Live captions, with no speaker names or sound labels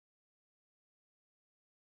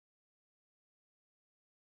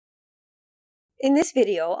In this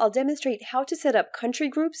video, I'll demonstrate how to set up country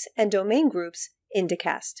groups and domain groups in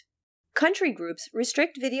Dacast. Country groups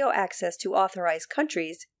restrict video access to authorized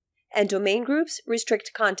countries, and domain groups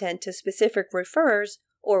restrict content to specific referrers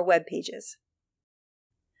or web pages.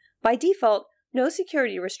 By default, no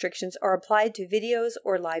security restrictions are applied to videos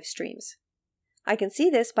or live streams. I can see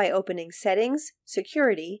this by opening Settings,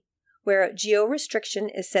 Security, where geo-restriction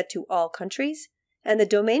is set to all countries, and the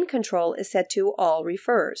domain control is set to all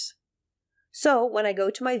referrers. So when I go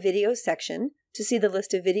to my Videos section to see the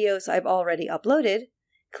list of videos I've already uploaded,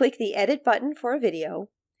 click the Edit button for a video,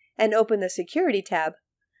 and open the Security tab,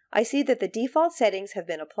 I see that the default settings have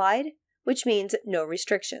been applied, which means no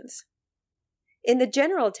restrictions. In the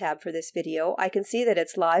General tab for this video, I can see that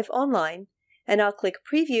it's live online, and I'll click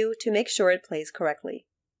Preview to make sure it plays correctly.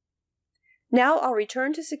 Now I'll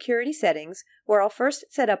return to Security Settings, where I'll first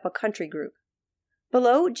set up a country group.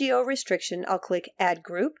 Below Geo Restriction, I'll click Add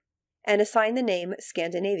Group, and assign the name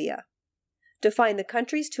Scandinavia. To find the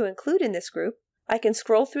countries to include in this group, I can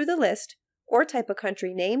scroll through the list or type a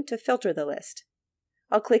country name to filter the list.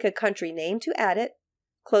 I'll click a country name to add it,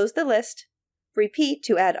 close the list, repeat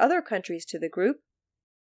to add other countries to the group,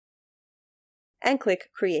 and click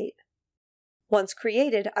Create. Once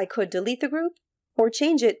created, I could delete the group or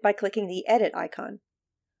change it by clicking the Edit icon.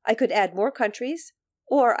 I could add more countries,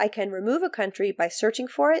 or I can remove a country by searching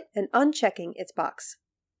for it and unchecking its box.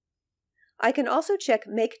 I can also check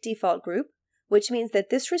Make Default Group, which means that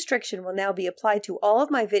this restriction will now be applied to all of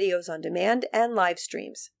my videos on demand and live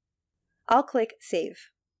streams. I'll click Save.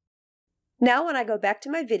 Now when I go back to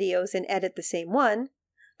my videos and edit the same one,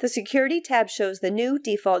 the Security tab shows the new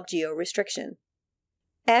default geo restriction.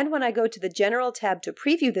 And when I go to the General tab to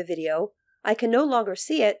preview the video, I can no longer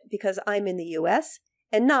see it because I'm in the US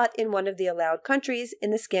and not in one of the allowed countries in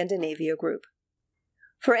the Scandinavia group.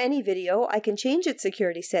 For any video, I can change its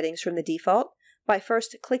security settings from the default by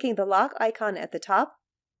first clicking the lock icon at the top,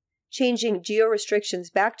 changing geo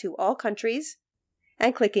restrictions back to all countries,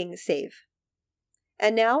 and clicking Save.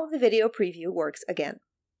 And now the video preview works again.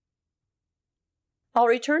 I'll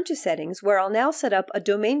return to Settings, where I'll now set up a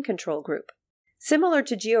domain control group. Similar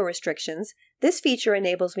to geo restrictions, this feature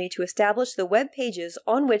enables me to establish the web pages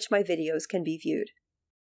on which my videos can be viewed.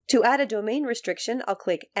 To add a domain restriction, I'll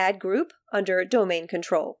click Add Group under Domain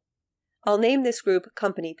Control. I'll name this group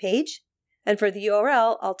Company Page, and for the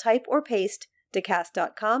URL, I'll type or paste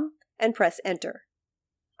dacast.com and press Enter.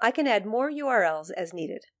 I can add more URLs as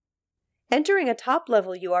needed. Entering a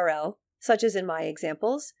top-level URL, such as in my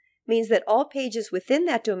examples, means that all pages within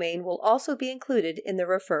that domain will also be included in the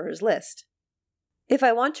referrers list. If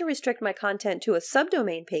I want to restrict my content to a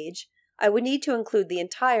subdomain page, I would need to include the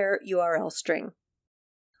entire URL string.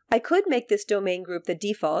 I could make this domain group the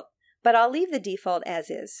default, but I'll leave the default as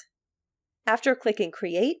is. After clicking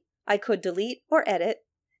Create, I could delete or edit,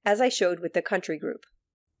 as I showed with the country group.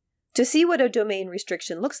 To see what a domain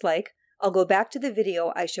restriction looks like, I'll go back to the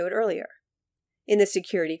video I showed earlier. In the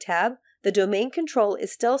Security tab, the domain control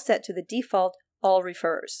is still set to the default All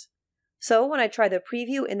Referrers. So when I try the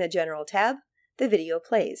preview in the General tab, the video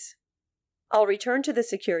plays. I'll return to the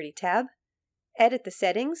Security tab, edit the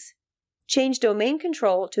settings, change domain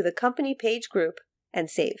control to the Company Page group, and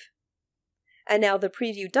save. And now the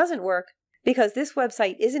preview doesn't work because this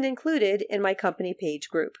website isn't included in my Company Page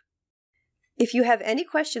group. If you have any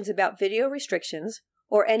questions about video restrictions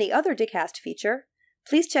or any other Dacast feature,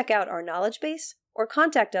 please check out our knowledge base or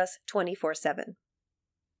contact us 24/7.